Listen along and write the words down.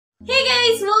Hey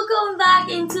guys! Welcome back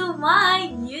into my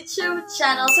YouTube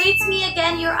channel. So it's me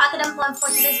again, your Ate Plan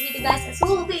for today's video guys, as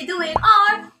we'll be doing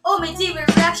our TV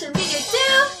reaction video to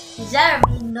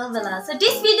Jeremy Novela. So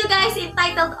this video guys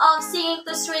entitled of Singing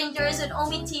to Strangers on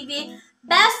TV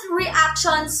Best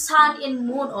Reaction Sun and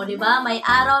Moon. O diba? May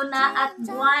araw na at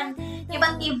buwan.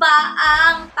 Iba't iba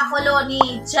ang pakulo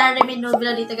ni Jeremy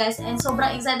Novela dito guys. And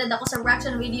sobrang excited ako sa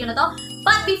reaction video na to.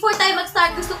 But before tayo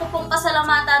mag-start, gusto ko pong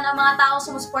pasalamatan ang mga taong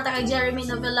sumusuporta kay Jeremy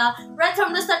Novela. Right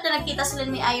from the start na nagkita sila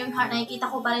ni Ironheart, nakikita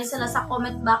ko pa rin sila sa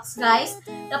comment box guys,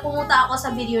 na pumunta ako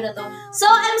sa video na to. So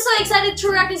I'm so excited to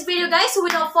react this video guys. So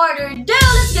without further ado,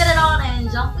 let's get it on and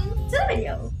jump into the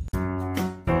video.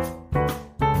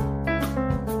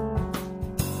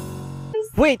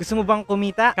 Wait, gusto mo bang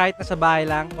kumita kahit nasa bahay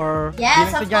lang or yes, bilang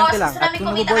estudyante lang? At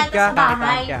kung naboboard ka,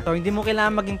 nakitahan ka. So hindi mo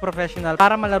kailangan maging professional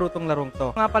para malaro tong larong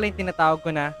to. Nga pala yung tinatawag ko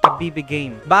na BB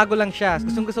game. Bago lang siya.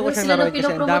 Gusto ko siyang laruin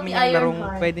kasi ang dami niyang larong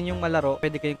pwede niyong malaro,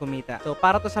 pwede kayong kumita. So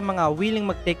para to sa mga willing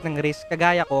mag-take ng risk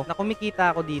kagaya ko, na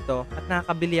kumikita ako dito at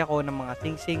nakakabili ako ng mga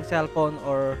sing-sing cellphone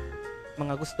or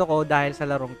mga gusto ko dahil sa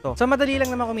larong to. So madali lang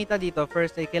naman kumita dito.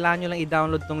 First ay kailangan nyo lang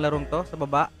i-download tong larong to sa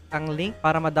baba, ang link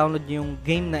para ma-download yung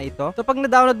game na ito. So pag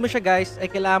na-download mo siya guys,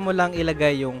 ay kailangan mo lang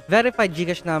ilagay yung verified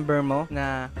Gcash number mo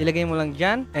na ilagay mo lang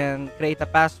dyan and create a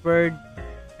password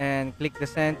and click the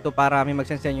send to para may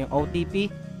mag-send yung OTP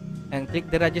and click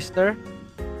the register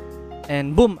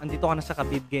and boom! Andito ka na sa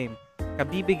Kabib game.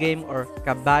 Kabibi game or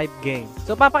Kabibe game.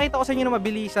 So papakita ko sa inyo na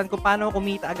mabilisan kung paano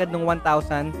kumita agad ng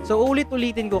 1,000. So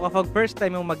ulit-ulitin ko kapag first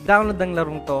time mo mag-download ng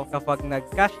larong to, kapag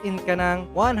nag-cash in ka ng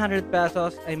 100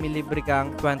 pesos ay may libre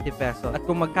kang 20 pesos. At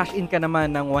kung mag-cash in ka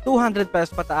naman ng 200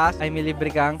 pesos pataas ay may libre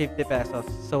kang 50 pesos.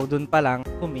 So dun pa lang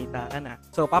kumita ka na.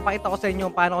 So papakita ko sa inyo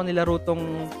paano ko nilaro tong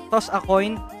toss a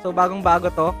coin. So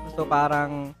bagong-bago to. So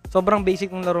parang sobrang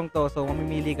basic ng larong to. So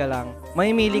mamimili ka lang.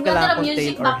 Mamimili ka lang kung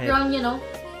tail or head. You know?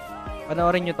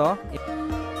 Panoorin nyo to.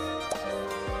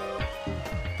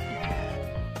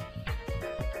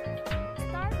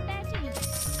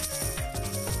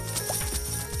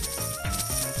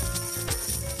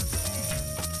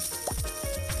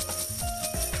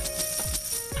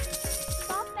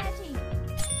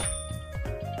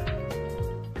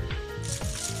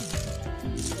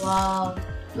 Wow.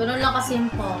 Ganun lang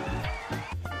kasimple.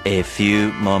 A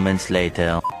few moments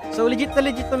later. So legit na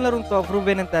legit tong larong to,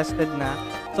 proven and tested na.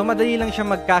 So madali lang siya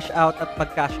mag-cash out at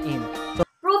mag-cash in. So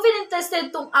proven and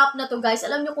tested tong app na to guys.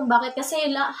 Alam niyo kung bakit? Kasi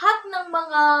lahat ng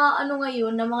mga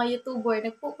ngayon, ng mga YouTuber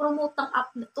nagpo-promote ng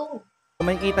app na to.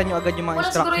 makikita nyo agad yung mga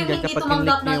instruction dyan kapag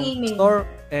kinlik nyo yung store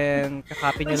and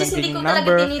kakapin nyo lang din yung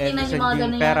number and send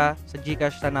yung pera sa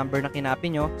Gcash sa number na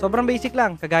kinapin nyo. Sobrang basic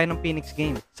lang, kagaya ng Phoenix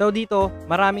game. So dito,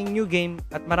 maraming new game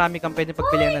at marami kang pwede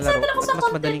pagpilian na laro at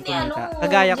mas madaling kumita.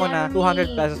 Kagaya ko na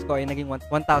 200 pesos ko ay naging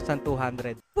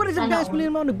 1,200. What is up guys? Muli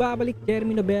naman ako nagbabalik.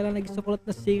 Jeremy Novela, nagsusulat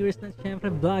na series ng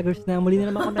syempre vloggers na. Muli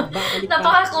na naman ako nagbabalik.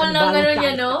 Napaka-cool na gano'n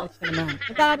yan, no?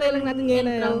 Nagkakatay lang natin ngayon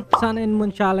na yung Sun and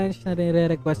Moon Challenge na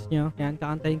re-request nyo. Yan,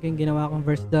 kakantayin ko yung ginawa kong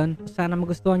verse doon. Sana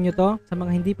magustuhan nyo to. Sa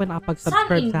mga hindi pa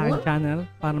nakapag-subscribe sa aking channel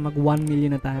para mag 1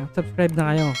 million na tayo. Subscribe na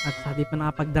kayo. At sa hindi pa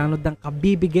nakapag-download ng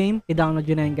Kabibi game, i-download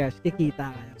yun na yun guys.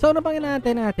 Kikita kayo. So ano pang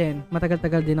inaantay natin?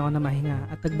 Matagal-tagal din ako na mahinga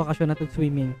at nagbakasyon at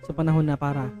nag-swimming. So panahon na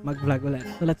para mag-vlog ulit.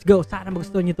 So let's go. Sana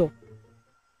magustuhan nyo to.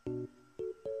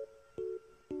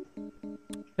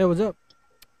 Hey, what's up?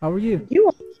 How are you?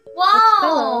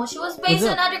 Wow! She was based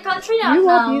in another country now. You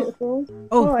are beautiful.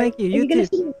 Oh, thank you. You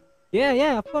too.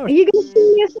 Yeah, of course. Are you gonna sing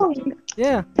me a song?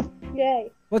 Yeah. Yay.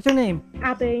 What's your name?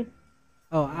 Abby.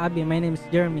 Oh, Abby. My name is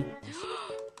Jeremy.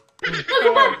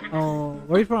 Oh,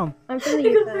 where are you from? I'm from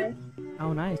the UK.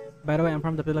 Oh, nice. By the way, I'm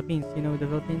from the Philippines. You know the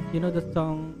Philippines? You know the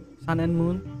song Sun and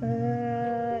Moon?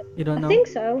 You don't know? I think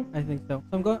so. I think so.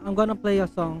 So I'm gonna play a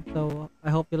song. So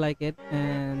I hope you like it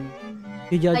and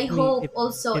you judge me. I hope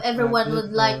also everyone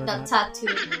would like that tattoo.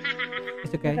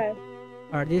 It's okay.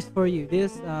 Alright, this is for you.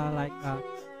 This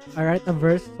I write a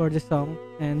verse for the song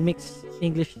and mix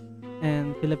English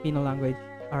and Filipino language.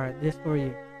 Alright, this for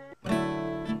you.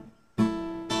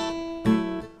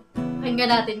 Pakinggan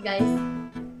natin guys.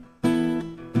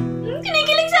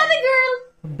 Kinikilig sa atin, girl!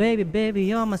 Baby, baby,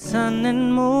 you're my sun and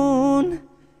moon.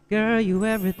 Girl, you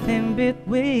everything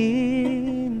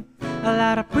between. A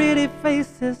lot of pretty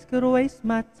faces could waste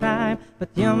my time, but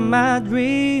you're my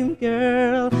dream,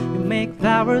 girl. You make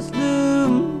flowers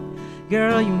bloom.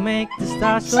 Girl, you make the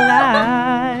stars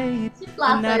light.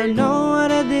 And I don't know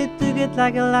what I did to get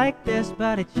like this,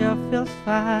 but it sure feels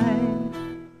fine.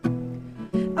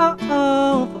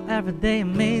 Oh, for every day I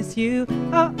miss you.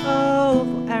 Oh,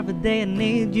 for every day I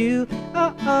need you.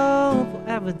 Oh, for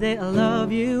every day I love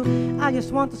you. I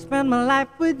just want to spend my life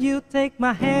with you. Take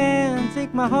my hand, take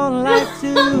my whole life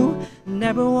too.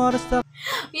 Never want to stop.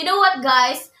 You know what,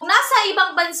 guys? Kung nasa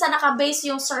ibang bansa nakabase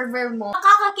yung server mo,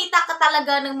 makakakita ka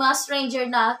talaga ng mga stranger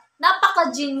na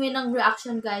napaka-genuine ng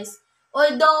reaction, guys.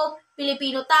 Although,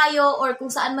 Pilipino tayo or kung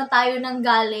saan man tayo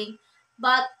nanggaling,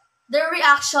 but their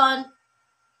reaction,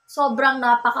 sobrang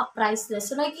napaka-priceless.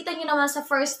 So, nakikita nyo naman sa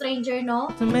first stranger,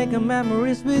 no? To make a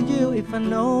memories with you, if I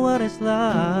know what is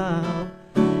love,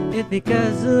 it's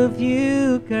because of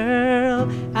you, girl.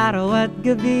 Araw at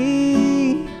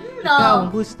gabi, ikaw ang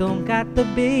gustong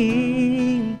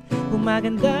katabi.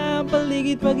 Gumaganda ang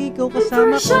paligid pag ikaw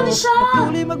kasama ko.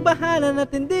 Patuloy magbahala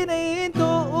na't hindi na ihinto.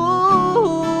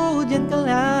 Diyan ka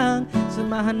lang,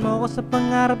 samahan mo ko sa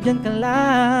pangarap, diyan ka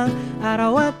lang.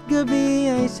 Araw at gabi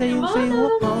ay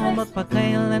sayo-sayo ako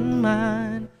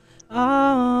magpakailanman.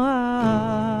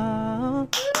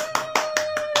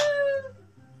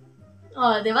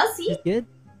 Oh, di ba? See? Is good?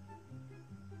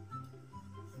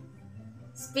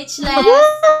 Speechless.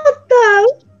 What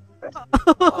the?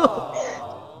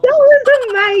 That was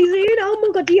amazing. Oh my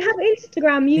god, do you have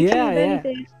Instagram, YouTube,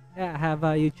 anything? Yeah, I have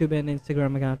a YouTube and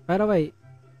Instagram account. By the way,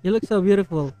 you look so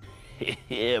beautiful.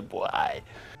 Yeah, boy.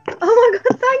 Oh my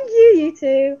god, thank you, you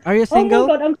two. Are you single?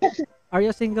 Oh my god, Are you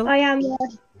single? I am,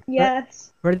 yes. Yes.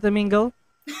 Ready to mingle?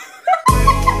 Direct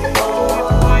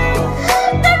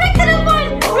to the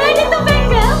point! Ready to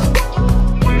mingle?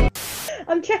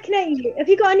 I'm checking out you. Have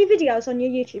you got any videos on your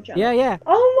YouTube channel? Yeah.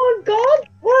 Oh my god,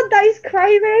 what? That is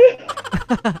crazy.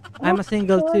 I'm a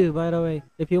single too, by the way.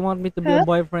 If you want me to be a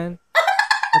boyfriend,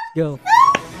 let's go.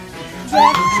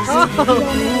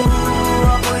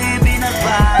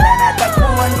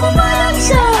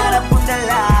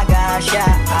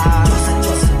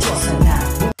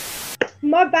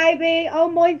 My baby, oh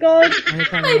my god.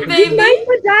 Anytime, My baby. You baby. made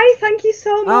my day, thank you so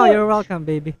Oh, much. you're welcome,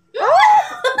 baby. You're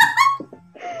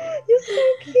so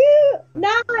cute.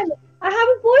 Nan, I have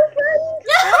a boyfriend.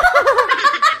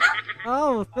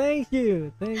 Oh, thank you.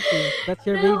 That's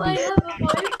your Now I baby. have a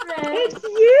boyfriend. It's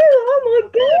you, oh my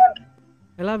god.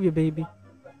 I love you, baby.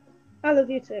 I love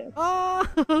you too. Oh.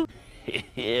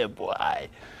 Yeah, boy.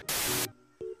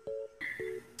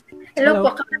 Hello. Hello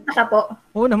po, kakanta ka po.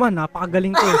 Oo naman,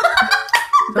 napakagaling ko eh.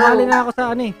 Sumali na ako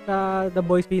sa sa The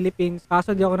Voice Philippines.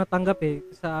 Kaso di ako natanggap eh.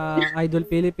 Sa Idol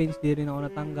Philippines, di rin ako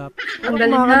natanggap. Ang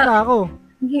galing Kumakanta ako.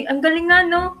 Ang galing nga,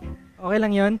 no? Okay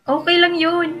lang yun? Okay lang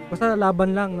yun. Basta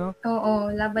laban lang, no?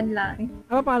 Oo, laban lang.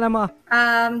 Ano pangalan mo?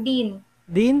 Dean.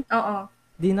 Dean? Oo.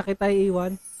 Di na kita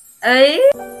iiwan. Ay!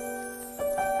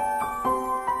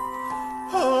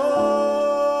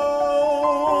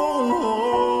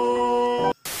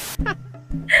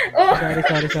 Oh,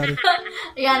 Sorry.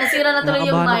 Ayan, nasira na tuloy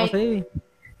yung Nakabahan ako mic. sa'yo eh.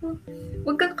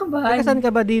 huwag kang Taga kabahan. saan ka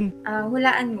ba, Dean?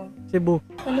 Hulaan mo. Cebu.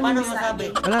 Paano masabi?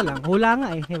 Wala lang. Hula nga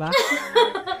eh, di ba?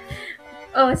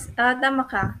 Oh, tama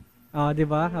ka. Oh, di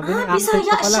ba? Sabi ni Bisaya accent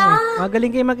ko pa lang siya. eh.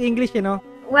 Magaling kayo mag-English eh, no?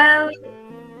 Well,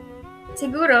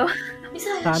 siguro.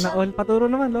 Bisaya Sana siya. all. Paturo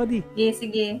naman, Lodi.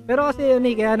 Sige. Pero kasi yun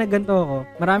eh, kaya nagganto ako.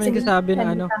 Marami nagsasabi na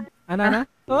ano. Ano?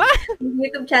 Oh,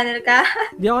 YouTube channel ka?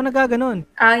 di ako nagaganon.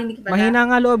 Hindi ka pala. Mahina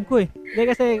nga loob ko eh. Hindi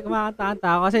kasi kumakanta-kanta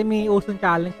ako. Kasi may usong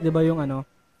challenge, di ba yung ano?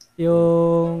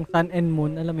 Yung Sun and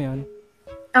Moon, alam mo yun?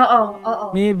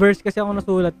 Oo. May verse kasi ako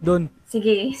nasulat doon.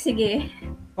 Sige.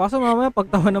 Kaso mamaya,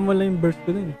 pagtawanan mo lang yung verse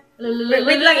ko dun.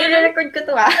 Wait lang, i-record ko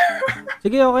to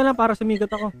Sige, okay lang para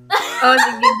sumikat ako.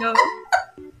 sige, go.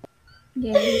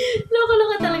 Okay.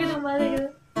 Loko-loko talaga ng bata ko.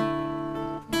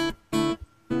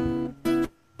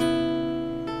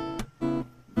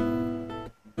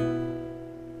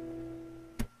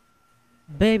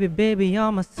 Baby,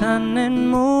 you're my sun and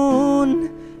moon.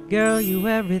 Girl, you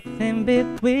everything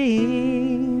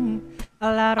between. A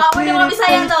lot of pwede pretty mo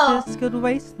Bisaya to. faces could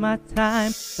waste my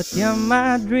time, but you're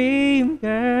my dream,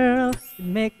 girl. You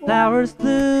make flowers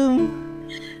bloom.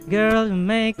 Girl, you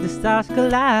make the stars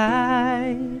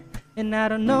collide. And I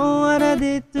don't know what I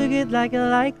did to get like it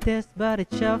like this, but it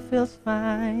sure feels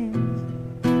fine.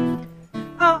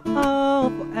 Oh,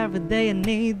 for every day I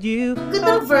need you.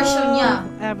 Ganda ng version niya.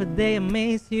 For every day I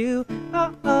miss you.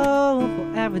 Oh, for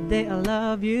every day I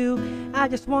love you. I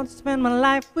just want to spend my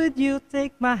life with you.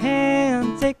 Take my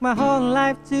hand, take my whole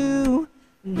life too.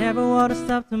 Never want to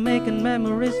stop to making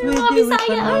memories with you. If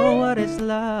I know what is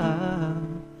love,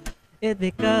 it's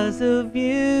because of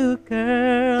you,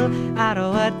 girl.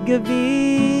 Araw at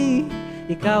gabi,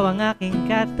 ikaw ang aking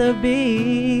katabi.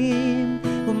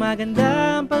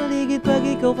 Gumaganda ang paligid pag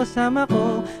ikaw kasama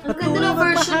ko. Ang ganda ng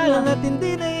version magpahalan at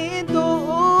hindi na ihinto.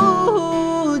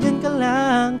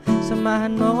 lang.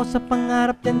 Samahan mo ko sa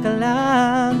pangarap, dyan ka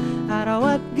lang.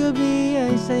 Araw at gabi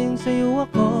ay sayong-sayo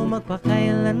ako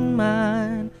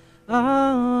magpakailanman.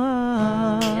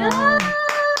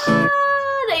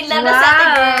 Nailala sa atin,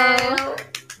 girl.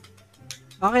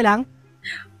 Okay lang?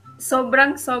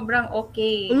 Sobrang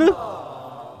okay. Hello?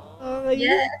 Okay.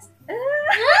 Yes.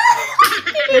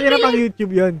 Pwede na pang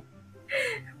YouTube yun.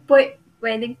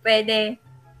 Pwede.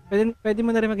 Pwede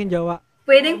mo na rin maging jowa.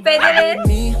 Pwede rin.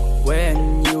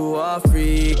 When you are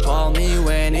free, call me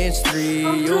when it's free.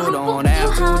 You don't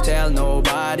have to tell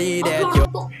nobody that you're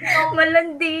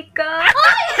Malandi ka.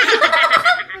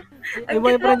 May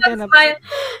boyfriend ka na. Smile.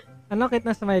 Ano, kahit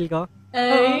na smile ko?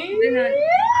 Ay. Ganun.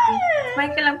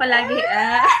 Smile ka lang palagi.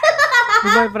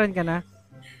 May boyfriend ka na?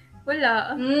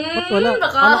 Wala. Ba't wala?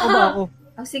 Kala ko ba ako?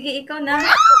 Oh, sige, ikaw na.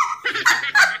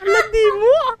 Landi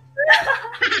mo!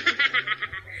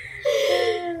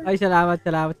 Ay, salamat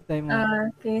sa time mo.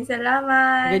 Okay,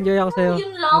 salamat. Nag-enjoy ako sa'yo.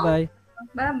 Yun lang. Bye-bye.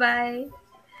 Bye-bye.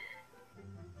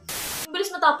 Ang bilis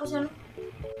matapos yan.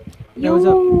 Yeah, what's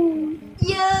up?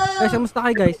 Yeah. Guys, kamusta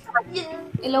kayo, guys?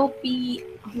 Hello, P.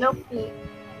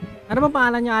 Ano bang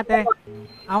pangalan niyo, ate?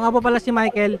 Ako nga po pala si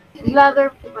Michael. Vlogger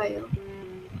po kayo.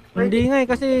 Hindi nga eh,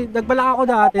 kasi nagbalak ako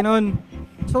dati noon.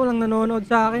 So, lang nanonood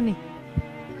sa akin eh.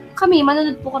 Kami,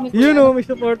 manonood po kami. Yun o, may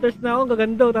supporters na ako.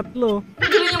 Gaganda o, 3.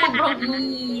 Galing niya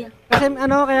mag-brownie. Kasi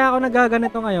ano, kaya ako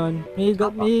nagaganito ngayon.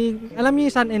 Alam niyo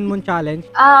yung Sun and Moon Challenge?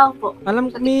 Po.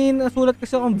 May nasulat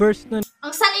kasi akong verse nun.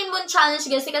 Ang Sun in Moon Challenge,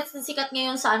 guys, sikat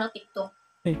ngayon sa TikTok.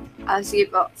 Sige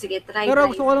po. Sige, try. Pero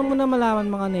gusto ko lang muna malaman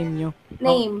mga name nyo.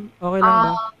 Name. Okay lang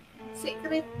ba?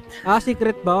 Secret.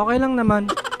 Secret ba? Okay lang naman.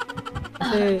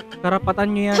 Kasi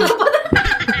karapatan nyo yan.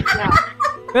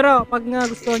 Pero pag nga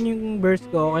gusto nyo yung verse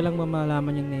ko, okay lang ba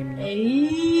malaman yung name nyo?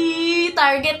 Ay,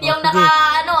 target yung sige.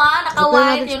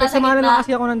 naka-white, yung nasa Kasama na gitna.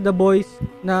 kasi ako ng The Voice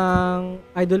ng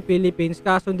Idol Philippines,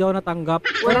 kaso hindi ako natanggap.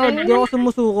 Pero hindi ako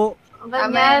sumusuko.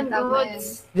 Ganyan, Tama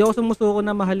goods. Hindi ako sumusuko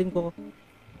na mahalin ko.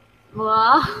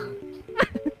 Wow.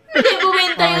 Hindi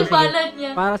bumenta yung sige. palad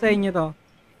niya. Para sa inyo to.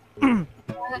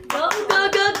 Go!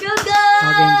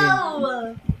 Okay,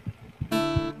 game.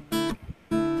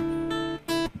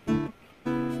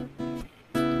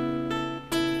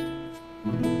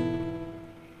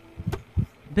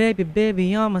 Baby,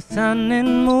 you're my sun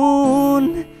and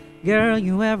moon. Girl,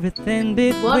 you everything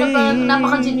between.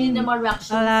 Napaka-genuine na mga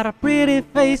reaction. A lot of pretty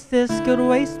faces could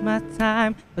waste my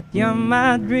time, but you're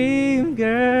my dream,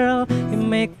 girl. You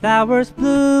make flowers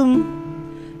bloom.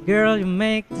 Girl, you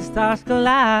make the stars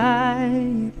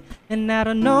collide. And I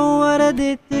don't know what I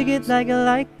did to get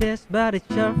like this, but it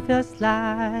sure feels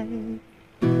like.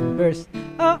 Verse.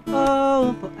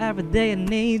 Oh, for every day I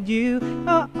need you.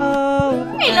 Oh,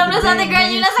 Inom na sa ating girl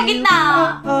yung nasa gitna.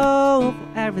 Oh, for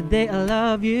every day I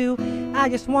love you. I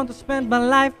just want to spend my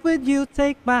life with you.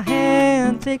 Take my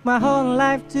hand, take my whole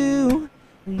life too.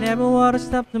 Never want to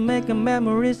stop to make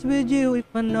memories with you. If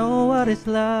I know what is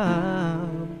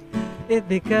love, it's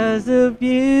because of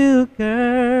you,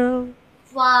 girl.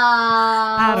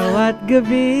 Wow. Araw at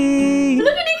gabi,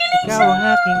 ikaw ang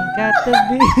aking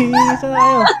katabi. Saan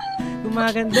tayo?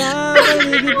 Gumaganda,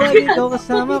 paligid pag ikaw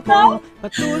kasama ko.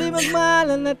 Patuloy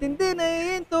magmahalan at hindi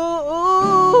nahihinto.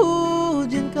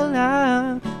 Diyan ka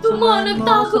lang.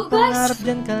 Nagtago, guys. Pangarap,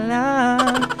 diyan ka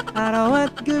lang. Araw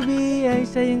at gabi ay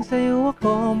sayang-sayo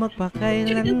ako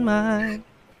magpakailanman.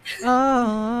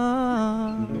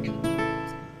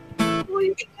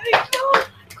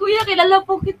 Kuya, kilala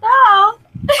po kita.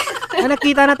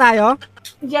 Nakita na tayo?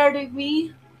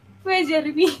 Jeremy. Kuya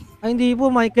Jeremy. Ay, hindi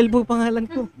po. Michael po pangalan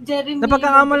ko. Jeremy.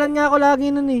 Napagkakamalan nga ako lagi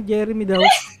nun eh. Jeremy daw.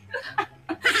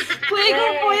 Kuya, ikaw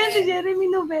po yan si Jeremy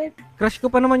Nobel. Crush ko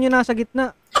pa naman yun nasa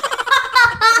gitna.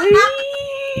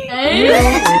 Ay!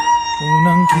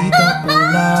 Unang kita ko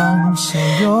lang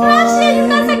sa'yo Siya yung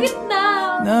nasa gitna.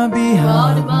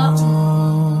 Nabihag diba? mo.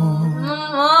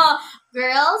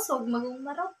 Girls, huwag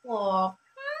marupok.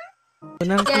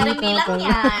 Unang Jeremy kita lang pa-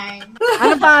 yan.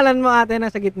 Anong pangalan mo ate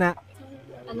nasa gitna?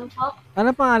 Ano po?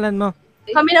 Anong pangalan mo?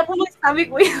 Kami na po magsabi,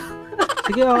 kuya.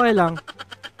 Sige, okay lang.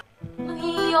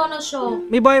 Nahihiyo na siya.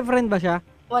 May boyfriend ba siya?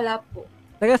 Wala po.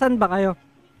 Taga saan ba kayo?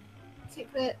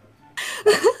 Secret.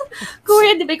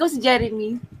 Kuya, di ba ikaw si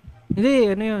Jeremy? Hindi,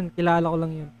 ano yun. Kilala ko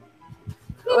lang yun.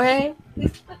 Uy.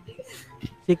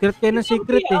 Secret kayo ng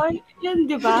secret eh. Ay,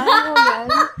 yan, di ba? Ano yan?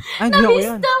 Ay, hindi ako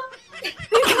yan.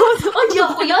 Ay,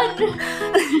 ako yan.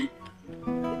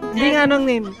 Hindi nga, anong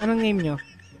name? Anong name nyo?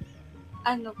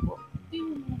 Ano po?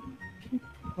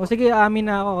 O sige, amin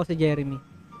na ako si Jeremy.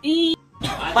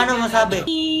 Paano masabi?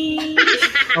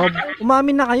 O,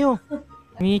 umamin na kayo.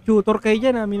 May tutor kayo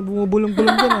dyan ha. May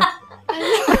bumubulong-bulong dyan ha.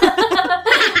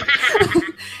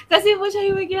 Kasi po siya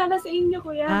yung may kilala sa inyo,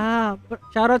 kuya.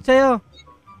 Shoutout sa'yo.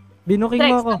 Binuking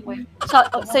mo ako.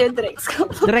 Shoutout sa'yo, Drex.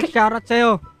 Direct shoutout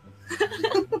sa'yo.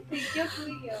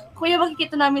 Kuya,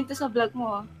 makikita namin to sa vlog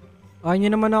mo. Ayaw nyo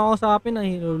naman ako usapin,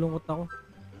 nahilulungkot ako.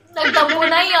 Nagtampo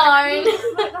na yarn.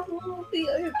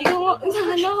 Ikaw mo,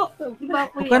 ano? Diba,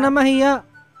 kuya? Huwag ka na mahiya.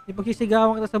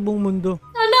 Ipagsisigawan kita sa buong mundo.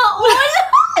 Hala, wala.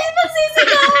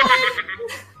 Ipagsisigawan.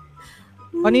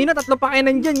 Kanina, 3 pa kayo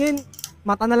nandyan. Yun,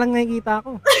 mata na lang nakikita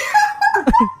ko.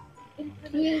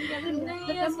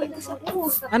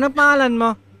 Ano pangalan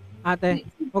mo, ate?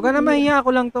 Huwag ka na mahiya, ako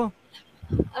lang to.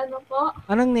 Ano po?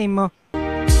 Anong name mo?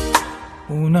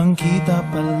 Unang kita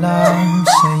pa lang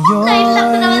sa'yo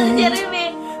Nailang ko naman si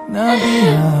Jeremy.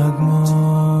 Nabihag mo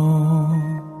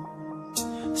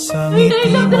sa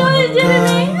ngiti mo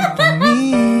kay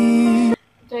tumingin.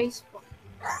 Joyce po.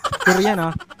 Sure yan,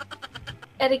 ah.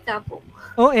 Erika po.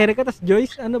 Oh, Erica, tas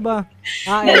Joyce, ano ba?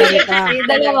 Erica.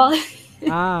 Dalawa.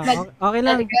 Okay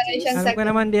lang. Alam ko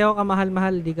naman, di ako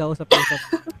kamahal-mahal, di ka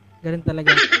usap-usap. Ganun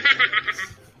talaga.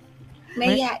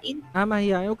 Mahihain.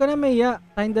 Mahihain. Huwag ka na mahiya.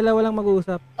 Tayong dalawa lang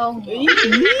mag-uusap. Okay.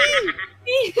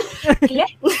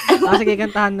 Sige,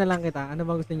 kantahan na lang kita. Ano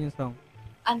ba gusto niyo song?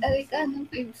 Erika, anong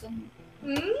favorite song?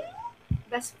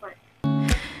 Best part.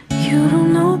 You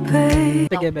don't know,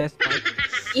 babe. Sige, best part.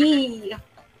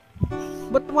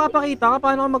 Ba't mapakita ka?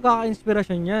 Paano ka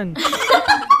magkaka-inspirasyon yan?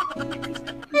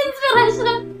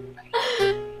 Inspiration.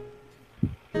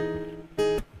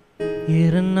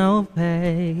 You don't know,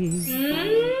 babe.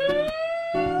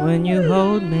 When you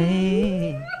hold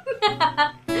me,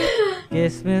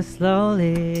 kiss me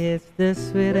slowly, it's the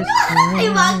sweetest thing.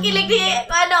 Ay, makikilig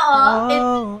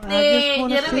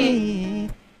ni,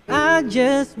 I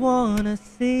just wanna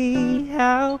see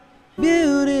how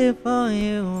beautiful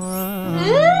you are.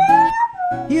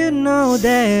 You know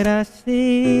that I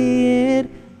see it.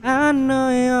 I know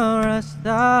you're a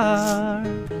star.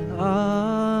 Oh,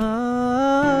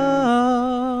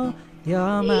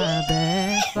 you're my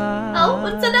best part.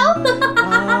 Unsa daw?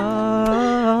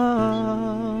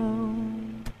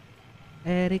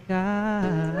 Erika.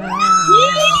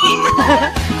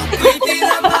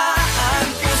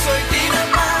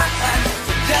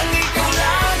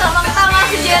 Tamang-tama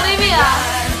si Jeremy,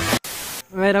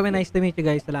 Very nice to meet you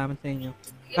guys. Salamat sa inyo.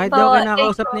 Kahit di ako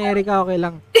nakausap ni Erika, okay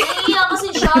lang. Iya kasi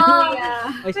siya.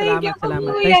 Ay,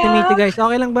 salamat. Nice to meet you guys.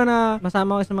 Okay lang ba na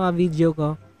masama ko sa mga video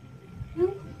ko?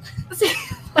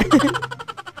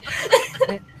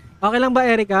 Okay lang ba,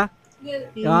 Erika?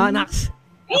 Yeah, Nax.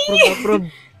 Approve.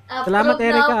 Salamat,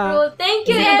 Erika.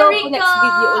 Thank you, Erika. Next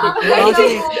video ulit.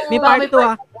 Okay, may part 2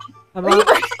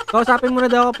 Kausapin muna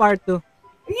daw ako part 2.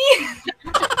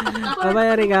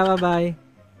 Bye-bye, Erika. Bye-bye.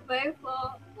 Bye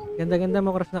po. Ganda-ganda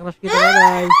mo. Crush na crush kita.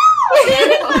 Bye-bye.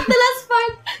 Erika, the last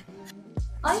part.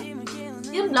 Ay,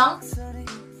 yun lang.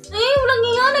 Ay, walang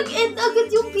nga. Nag-end agad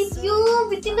yung video.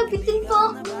 Bitin na bitin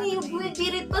pa. Ay,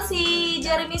 bumibirit pa si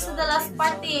Jeremy sa the last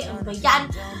party. Ano ba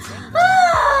yan?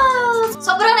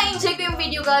 Sobrang na-enjoy ko yung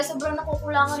video, guys. Sobrang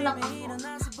nakukulangan lang ako.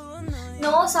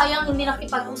 No, sayang hindi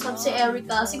nakipag-usap si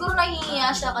Erika. Siguro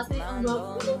nahihiya siya kasi ang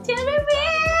Jeremy!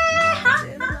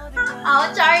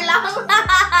 Char lang.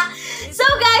 So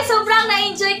guys, sobrang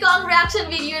na-enjoy ko ang reaction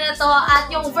video na to at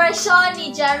yung version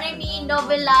ni Jeremy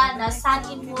Novela na Sun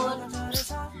in Moon.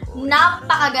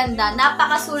 Napakaganda,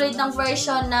 napakasulit ng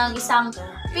version ng isang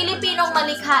Pilipinong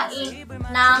malikhain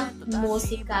ng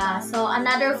musika. So,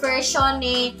 another version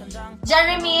ni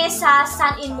Jeremy sa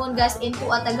Sun in Moon, guys, into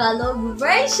a Tagalog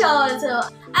version. So,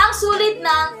 ang sulit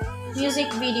ng music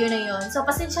video na yon. So,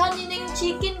 pasensyahan nyo na yung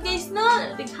chicken, guys,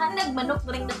 na. Naghanag, manok,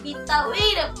 ring na pita.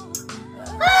 Wait,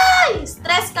 ay!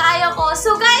 Stress kayo ko.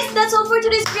 So guys, that's all for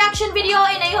today's reaction video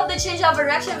and I hope that you enjoyed our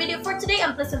reaction video for today.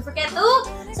 And please don't forget to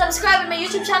subscribe to my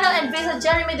YouTube channel and visit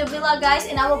Jeremy Novela, guys,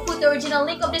 and I will put the original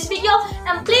link of this video.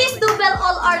 And please do bell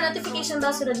all our notification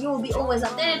bells so that you will be always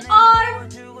updated on our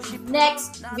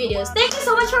next videos. Thank you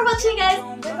so much for watching, guys.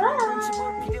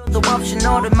 Bye-bye! 또 없이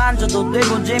너를 만져도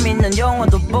되고 재밌는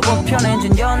영화도 보고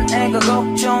편해진 연애가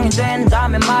걱정이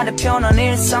된다면 말해 편한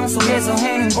일상 속에서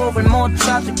행복을 못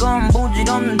찾을 건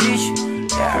부질없는 짓이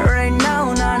Yeah, right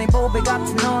now 난 이 보배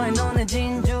같은 너의